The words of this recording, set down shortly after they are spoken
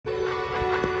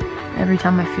every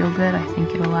time I feel good, I think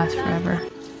it'll last forever.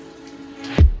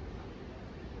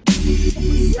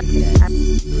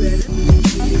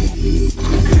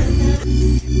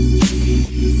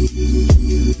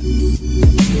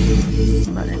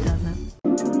 But it doesn't.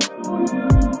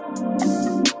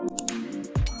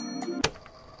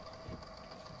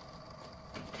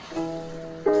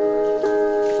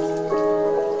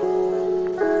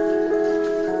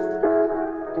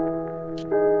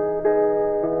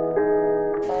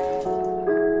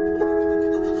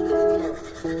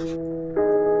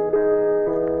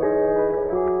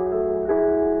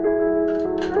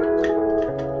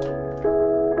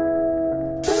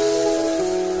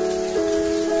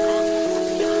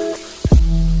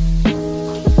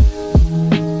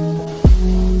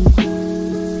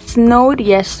 Snowed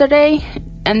yesterday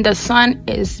and the sun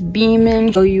is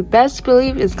beaming, so you best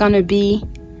believe it's gonna be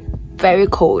very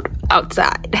cold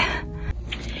outside.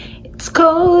 It's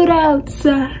cold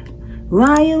outside,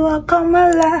 why you walk on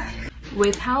my life?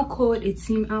 With how cold it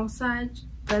seems outside,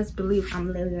 best believe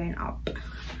I'm layering up.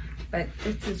 But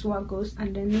this is what goes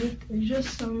underneath. It's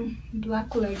just some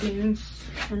black leggings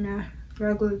and a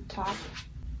regular top.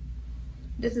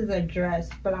 This is a dress,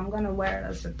 but I'm gonna wear it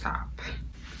as a top.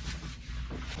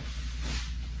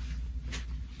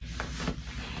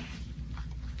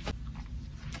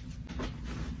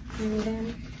 And then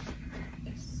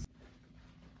this.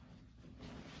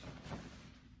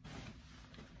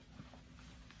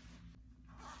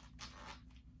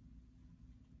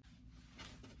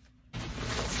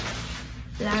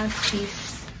 Last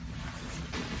piece.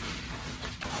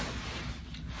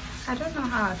 I don't know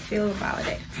how I feel about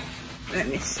it. Let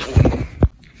me see.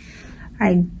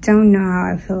 I don't know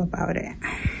how I feel about it.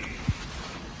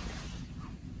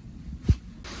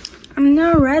 I'm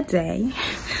not ready.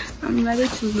 I'm ready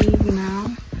to leave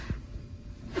now.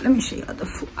 Let me show you the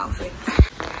full outfit.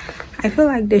 I feel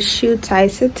like the shoe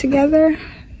ties it together,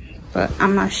 but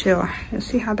I'm not sure. You'll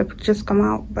see how the pictures come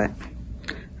out, but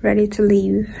ready to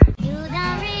leave. You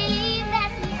don't really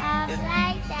mess me up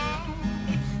like that,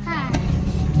 huh?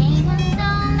 Came and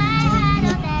stole my heart,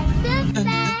 oh that's so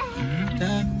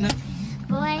bad.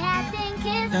 Boy, I think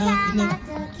it's time not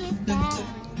to keep that.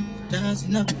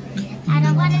 I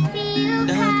don't wanna see you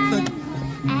cry.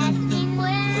 Asking where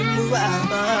you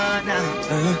are now.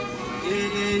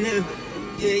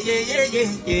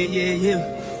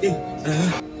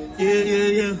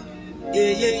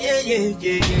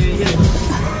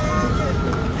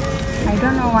 I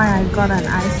don't know why I got an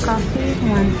iced coffee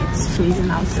when it's freezing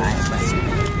outside, but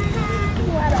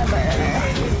whatever.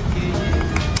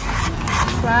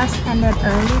 Class ended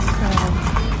early, so I'll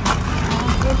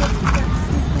be able to get something.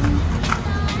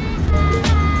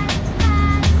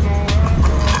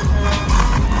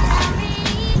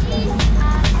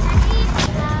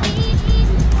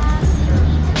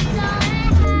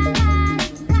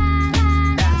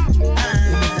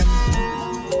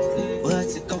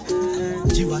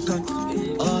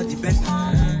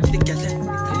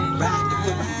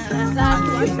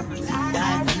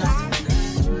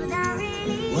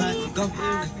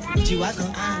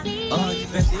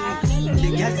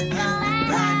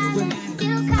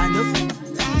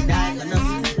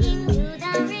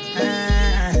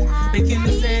 Making me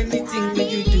say anything when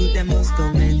you do, them must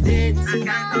comment it. I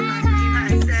can't come and see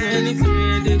myself. So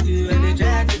anything they do and they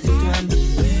try to do, I'm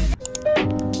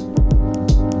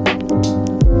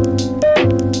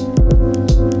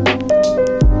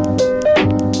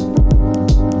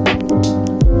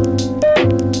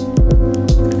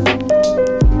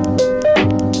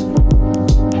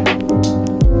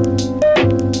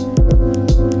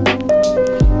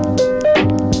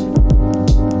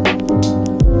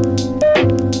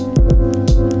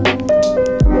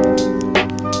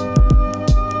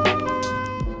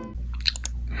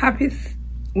Happy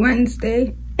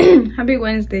Wednesday. Happy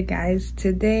Wednesday, guys.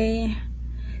 Today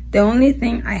the only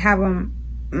thing I have on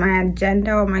my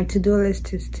agenda or my to-do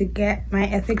list is to get my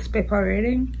ethics paper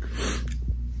reading.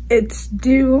 It's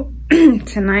due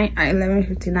tonight at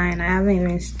 11:59. I haven't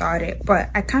even started,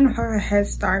 but I kind of have a head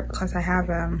start because I have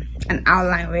an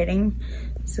outline reading.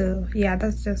 So yeah,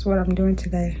 that's just what I'm doing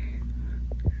today,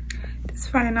 this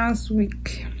finals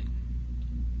week.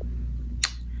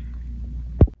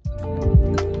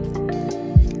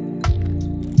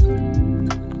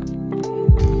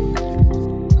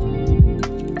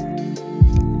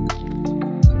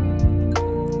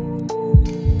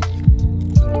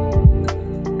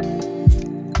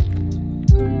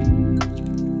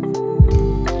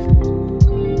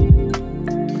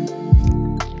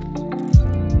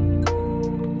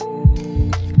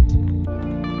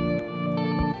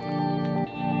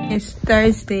 It's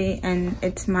Thursday and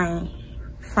it's my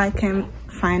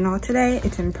final today.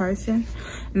 It's in person.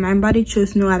 My body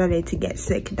chose no other day to get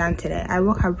sick than today. I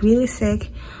woke up really sick,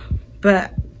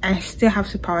 but I still have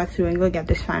to power through and go get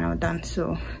this final done.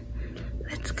 So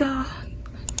let's go.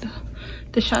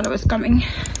 The shadow is coming.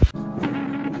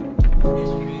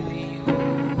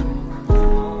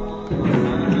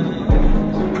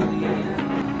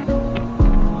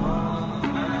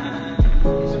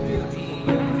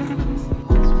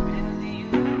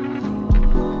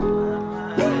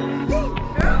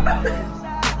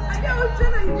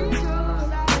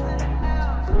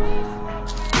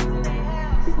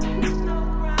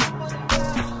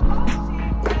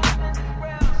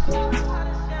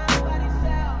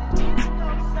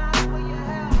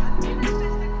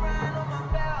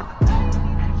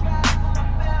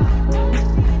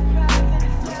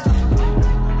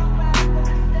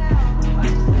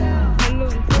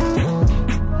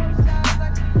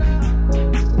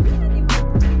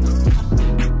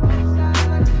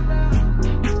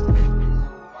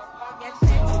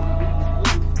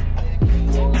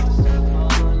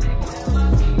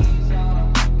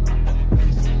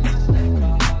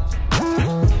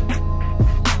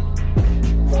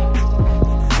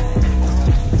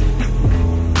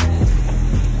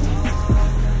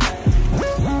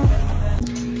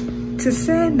 To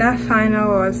say that final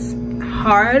was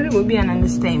hard would be an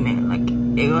understatement. Like,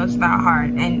 it was that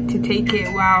hard, and to take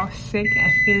it while sick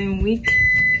and feeling weak,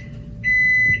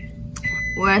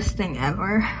 worst thing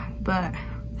ever. But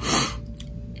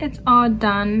it's all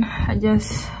done. I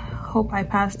just hope I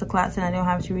pass the class and I don't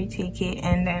have to retake it,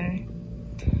 and then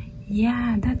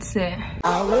yeah, that's it.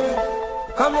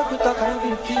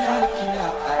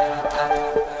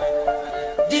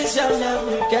 This young love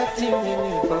will get me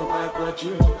from my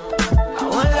body. I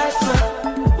want like that,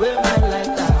 with my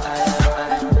light that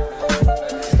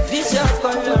this young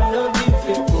color no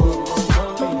different for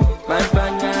my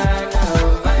banana,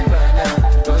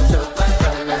 don't chop my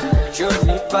banana. Show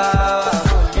me power,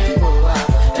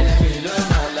 and me love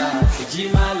my life.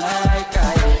 Give my like I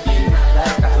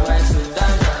want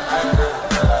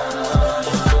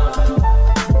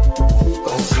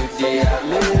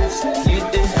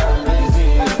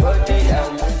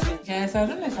so I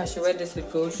don't know if I should wear this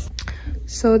with gold.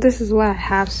 So this is what I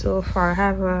have so far. I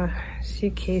have a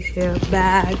suitcase here, a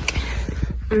bag.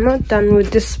 I'm not done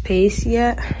with this space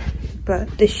yet,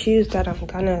 but the shoes that I'm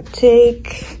gonna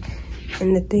take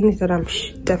and the things that I'm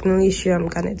definitely sure I'm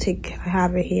gonna take, I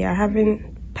have it here. I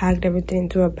haven't packed everything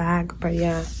into a bag, but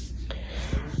yeah,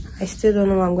 I still don't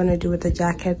know what I'm gonna do with the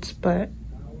jackets, but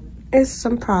it's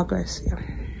some progress. Yeah,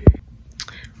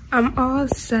 I'm all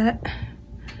set,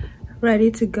 ready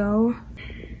to go.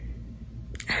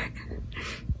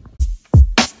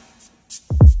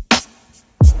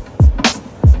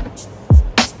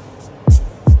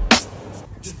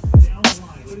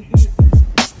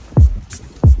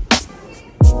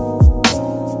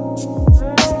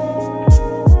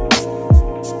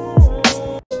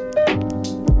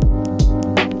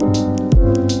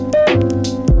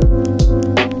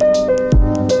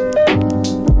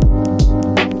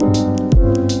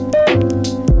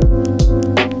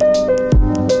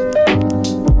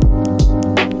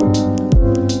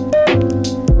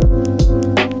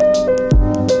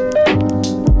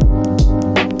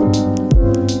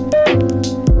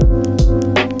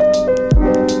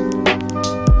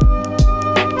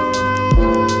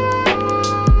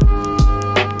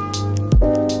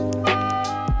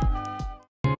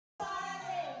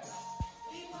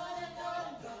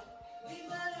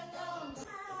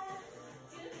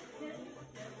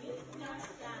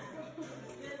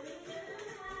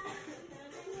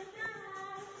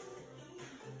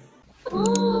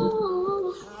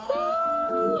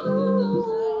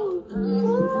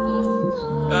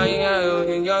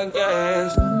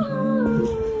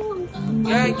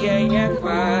 Yeah,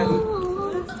 fine.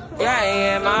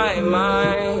 Yeah, my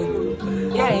mind.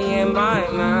 Yeah, my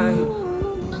mind.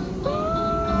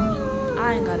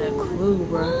 I ain't got a clue,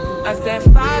 bro. I said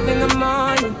 5 in the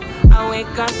morning. I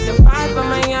wake up to 5 on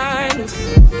my eyes.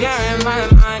 Yeah, in my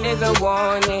mind is a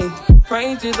warning.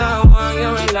 Pray to the one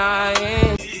you're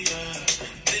relying.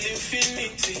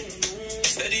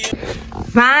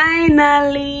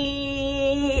 Finally,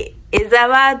 it's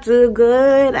about to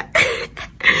good.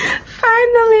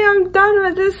 Finally, I'm done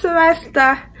with this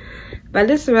semester. But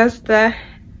this semester,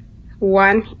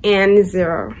 1 and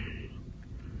 0.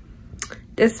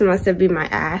 This must be my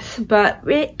ass. But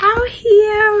we're out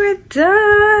here. We're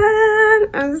done.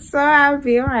 I'm so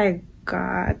happy. Oh my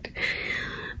god.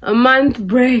 A month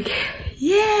break.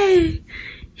 Yay.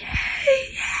 Yay.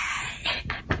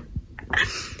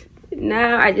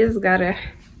 Now I just gotta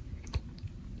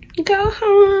go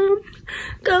home.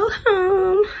 Go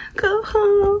home.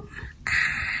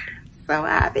 so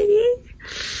happy.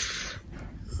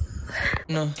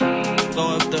 No,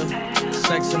 throw up the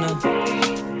sex in her.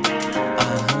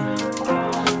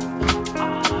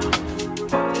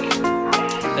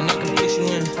 And I can put you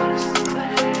in.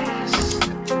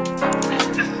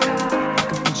 I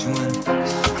can put you in.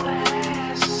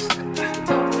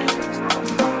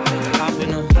 Hop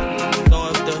in her, throw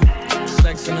up the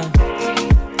sex in her.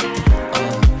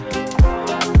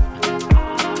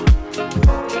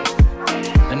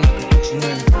 And I can put you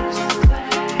in.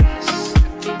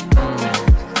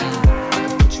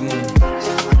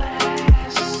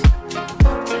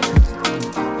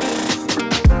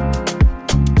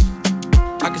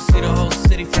 I can see the whole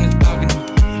city from this balcony.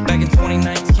 Back in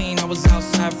 2019, I was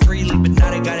outside freely, but now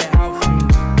they got it out for me.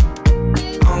 I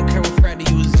don't care what frat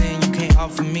you was in, you can't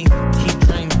out for me. Keep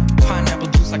dreaming, pineapple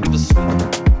juice like it was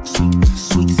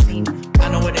sweet seed. I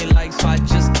know what they like, so I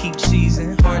just keep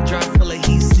cheesing. Hard drive full of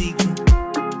heat seeking.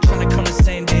 Trying to come the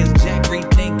same day as Jack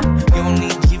rethinking. You don't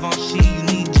need Givenchy, you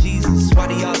need Jesus. Why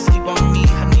do y'all sleep on me?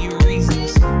 I need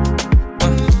reasons.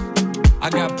 I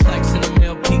got plex in the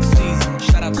mail peak season.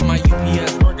 Shout out to my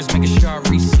UPS workers, making sure I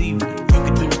receive it. You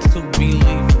can do it too, believe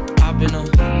it. I've been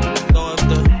throw up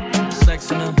the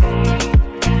sex in her.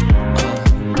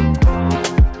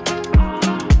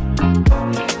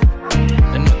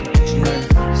 And I can put you in.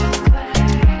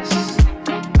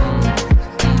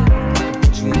 I can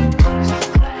put you in.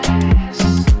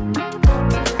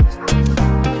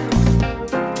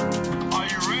 Are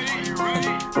you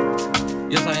ready?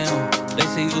 Yes, I am. They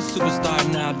say you a superstar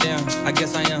now, damn. I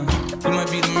guess I am. You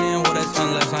might be the man, well, that's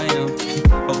unless I am.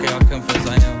 Okay, I'll confess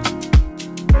I am.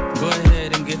 Go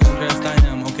ahead and get undressed, I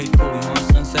am. Okay, cool, you on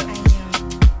sunset?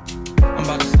 I'm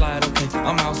about to slide, okay.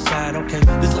 I'm outside, okay.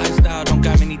 This lifestyle don't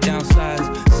got many downsides.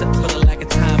 Except for the lack of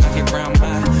time I get round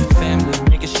by. Family,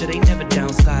 making sure they never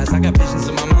downsize. I got visions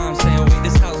of my mom saying, wait,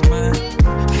 this house mine.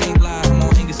 Can't lie, I'm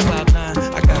on Angus Cloud 9.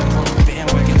 I got them on the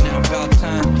bandwagon now, about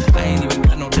time. I ain't even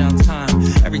got no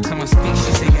downtime. Every time I speak,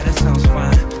 she say, yeah, that sounds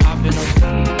fine. I've been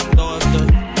throw up the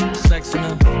sex in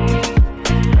her.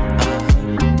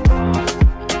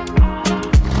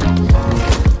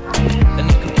 And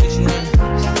I can put you in. I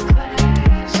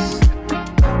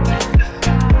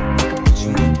can put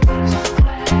you in.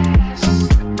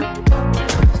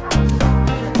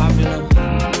 I've been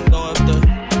throw up the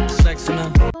sex in her.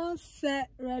 All set,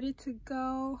 ready to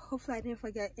go. Hopefully I didn't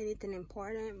forget anything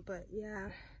important, but yeah,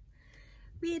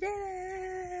 we did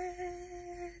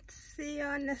it. See you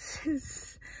on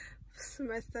this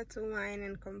semester to whine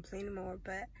and complain more,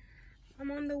 but I'm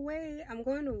on the way. I'm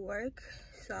going to work,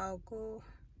 so I'll go.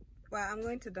 Well, I'm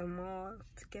going to the mall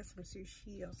to get some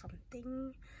sushi or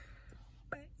something,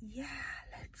 but yeah,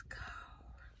 let's go.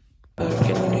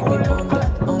 Can you make me on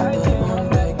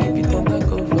that, give me on that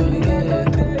over,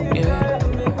 yeah.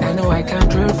 I know I can't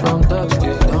drill from dogs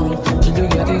till dawn. Did you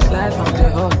get this life on the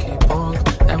hockey punk?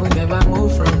 I will never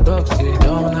move from dogs till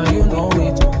dawn. Now you know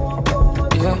it,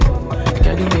 yeah.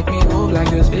 Can you make me move like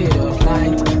the speed of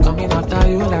light? Coming after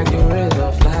you like the rays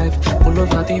of life. Pull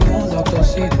over the moon up to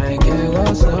see my girl,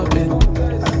 what's up, yeah.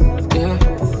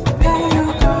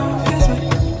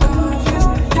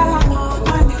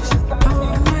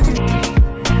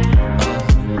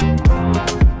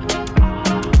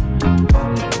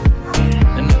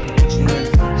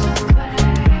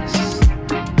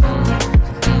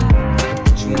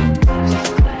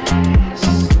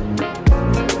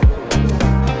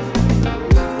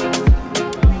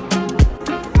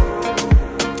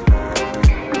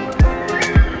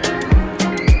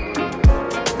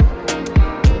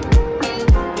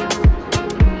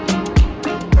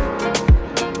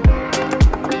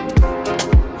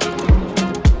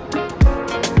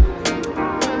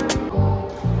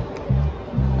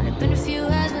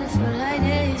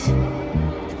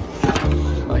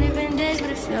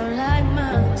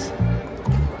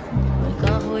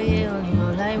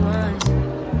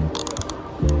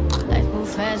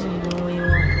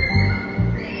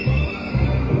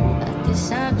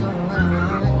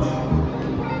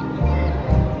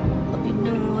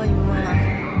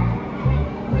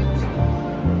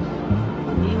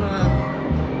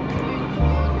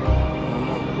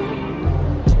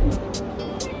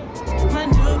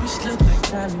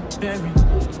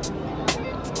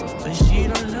 But she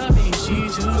don't love me, she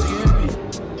too scary.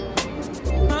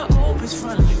 My hope is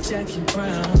front like Jackie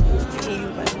Brown.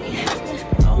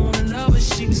 I wanna love her,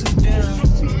 she too down.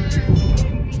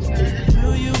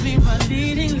 Will you be my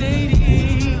leader?